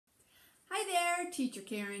Teacher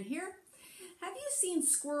Karen here. Have you seen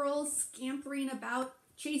squirrels scampering about,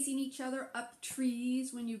 chasing each other up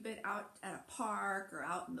trees when you've been out at a park or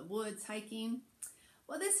out in the woods hiking?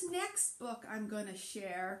 Well, this next book I'm going to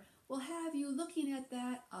share will have you looking at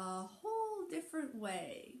that a whole different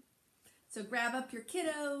way. So grab up your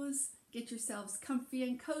kiddos, get yourselves comfy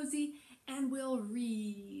and cozy, and we'll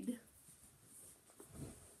read.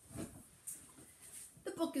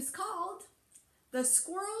 The book is called The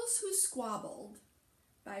Squirrels Who Squabbled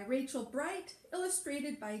by Rachel Bright,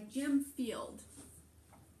 illustrated by Jim Field.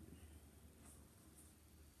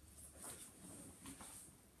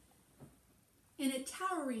 In a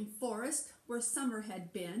towering forest where summer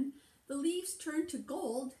had been, the leaves turned to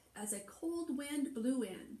gold as a cold wind blew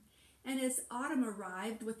in, and as autumn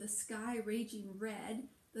arrived with the sky raging red,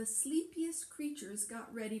 the sleepiest creatures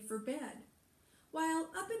got ready for bed. While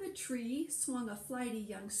up in a tree swung a flighty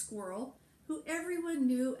young squirrel, who everyone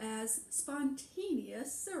knew as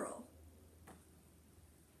Spontaneous Cyril.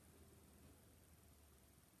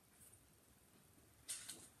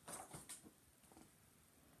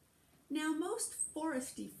 Now most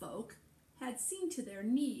foresty folk had seen to their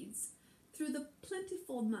needs through the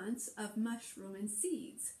plentiful months of mushroom and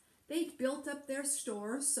seeds. They'd built up their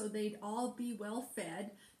stores so they'd all be well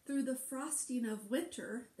fed through the frosting of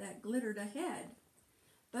winter that glittered ahead.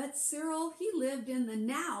 But Cyril, he lived in the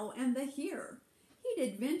now and the here. He'd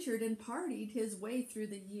adventured and partied his way through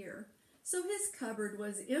the year. So his cupboard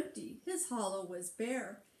was empty, his hollow was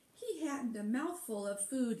bare. He hadn't a mouthful of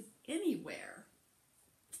food anywhere.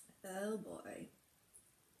 Oh boy.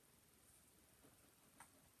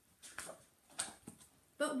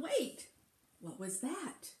 But wait, what was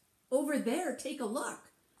that? Over there, take a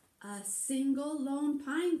look. A single lone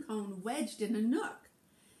pine cone wedged in a nook.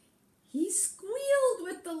 He squealed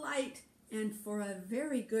with delight, and for a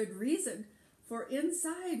very good reason, for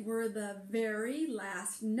inside were the very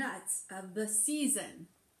last nuts of the season.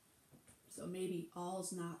 So maybe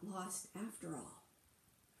all's not lost after all.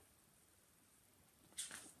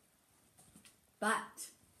 But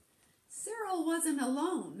Cyril wasn't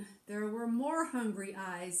alone. There were more hungry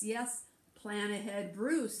eyes. Yes, plan ahead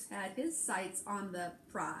Bruce had his sights on the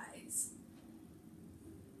prize.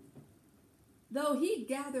 Though he'd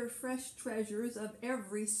gather fresh treasures of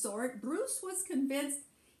every sort, Bruce was convinced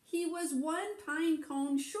he was one pine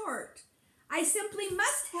cone short. "I simply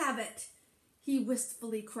must have it," he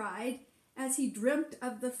wistfully cried, as he dreamt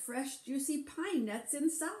of the fresh, juicy pine nuts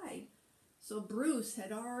inside. So Bruce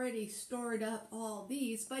had already stored up all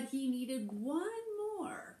these, but he needed one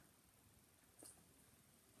more.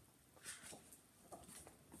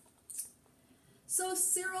 So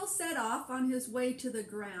Cyril set off on his way to the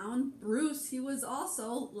ground. Bruce, he was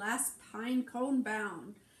also last pine cone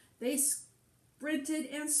bound. They sprinted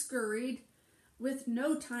and scurried with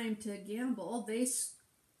no time to gamble. They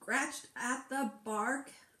scratched at the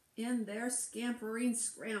bark in their scampering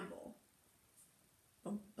scramble.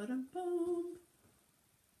 Bum, ba-dum, bum.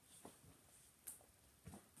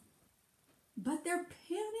 But their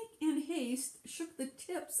panic and haste shook the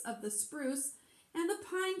tips of the spruce, and the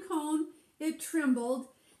pine cone, it trembled,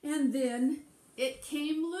 and then it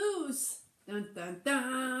came loose. Dun, dun,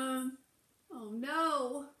 dun. Oh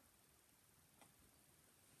no.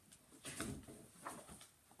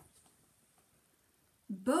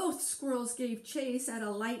 Both squirrels gave chase at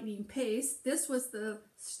a lightning pace. This was the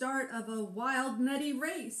start of a wild, nutty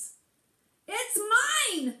race. "It's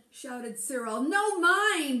mine!" shouted Cyril. "No,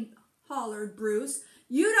 mine!" hollered Bruce.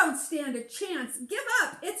 "You don't stand a chance. Give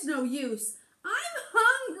up. It's no use." "I'm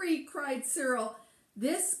hungry," cried Cyril.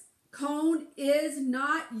 "This cone is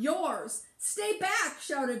not yours." "Stay back,"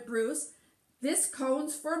 shouted Bruce. "This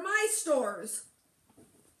cone's for my stores."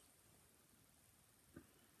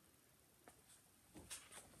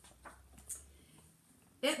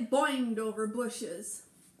 It boinged over bushes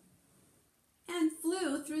and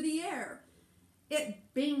flew through the air.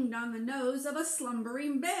 It binged on the nose of a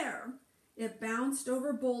slumbering bear. It bounced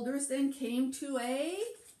over boulders, then came to a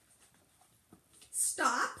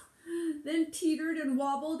stop, then teetered and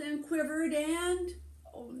wobbled and quivered and,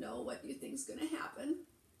 oh no, what do you think's going to happen?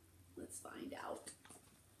 Let's find out.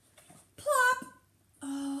 Plop!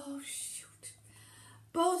 Oh, shoot.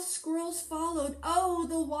 Both squirrels followed. Oh,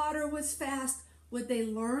 the water was fast. Would they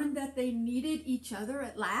learn that they needed each other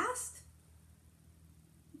at last?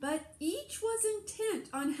 But each was intent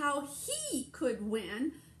on how he could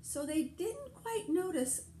win, so they didn't quite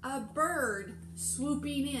notice a bird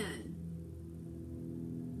swooping in.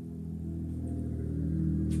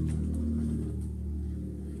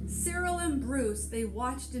 Cyril and Bruce, they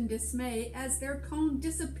watched in dismay as their cone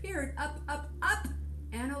disappeared up, up, up,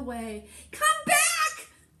 and away. "Come back!"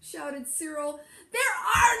 shouted shouted Cyril. There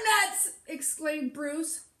are nuts! Exclaimed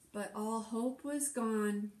Bruce. But all hope was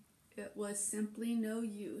gone. It was simply no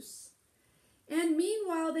use. And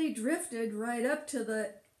meanwhile they drifted right up to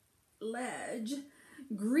the ledge.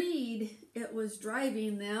 Greed, it was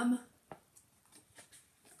driving them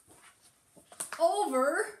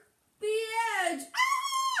over the edge.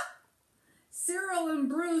 Ah! Cyril and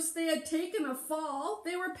Bruce, they had taken a fall.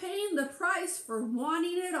 They were paying the price for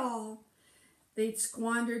wanting it all. They'd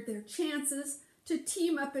squandered their chances to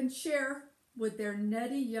team up and share. Would their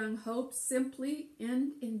nutty young hopes simply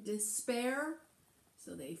end in despair?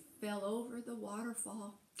 So they fell over the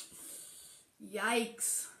waterfall.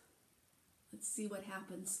 Yikes. Let's see what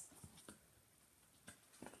happens.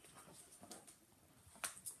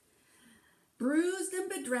 Bruised and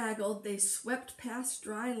bedraggled, they swept past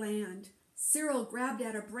dry land. Cyril grabbed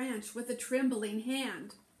at a branch with a trembling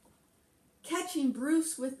hand. Catching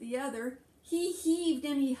Bruce with the other, he heaved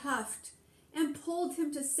and he huffed and pulled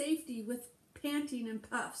him to safety with panting and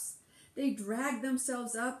puffs. They dragged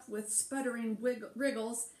themselves up with sputtering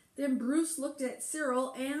wriggles. Then Bruce looked at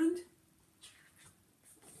Cyril and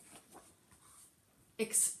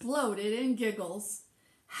exploded in giggles.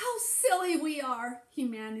 How silly we are, he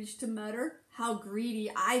managed to mutter. How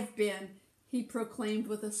greedy I've been, he proclaimed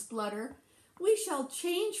with a splutter. We shall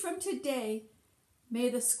change from today. May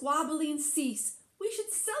the squabbling cease. We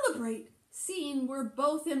should celebrate, seeing we're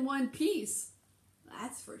both in one piece.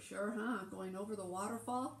 That's for sure, huh? Going over the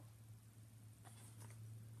waterfall.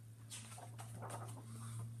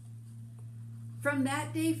 From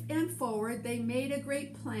that day and forward, they made a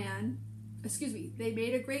great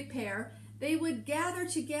pair. They would gather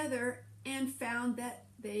together and found that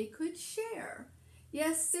they could share.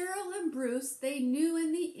 Yes, Cyril and Bruce, they knew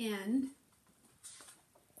in the end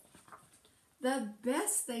the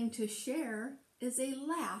best thing to share is a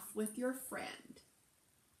laugh with your friend.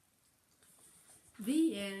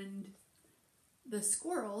 The end. The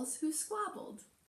Squirrels Who Squabbled.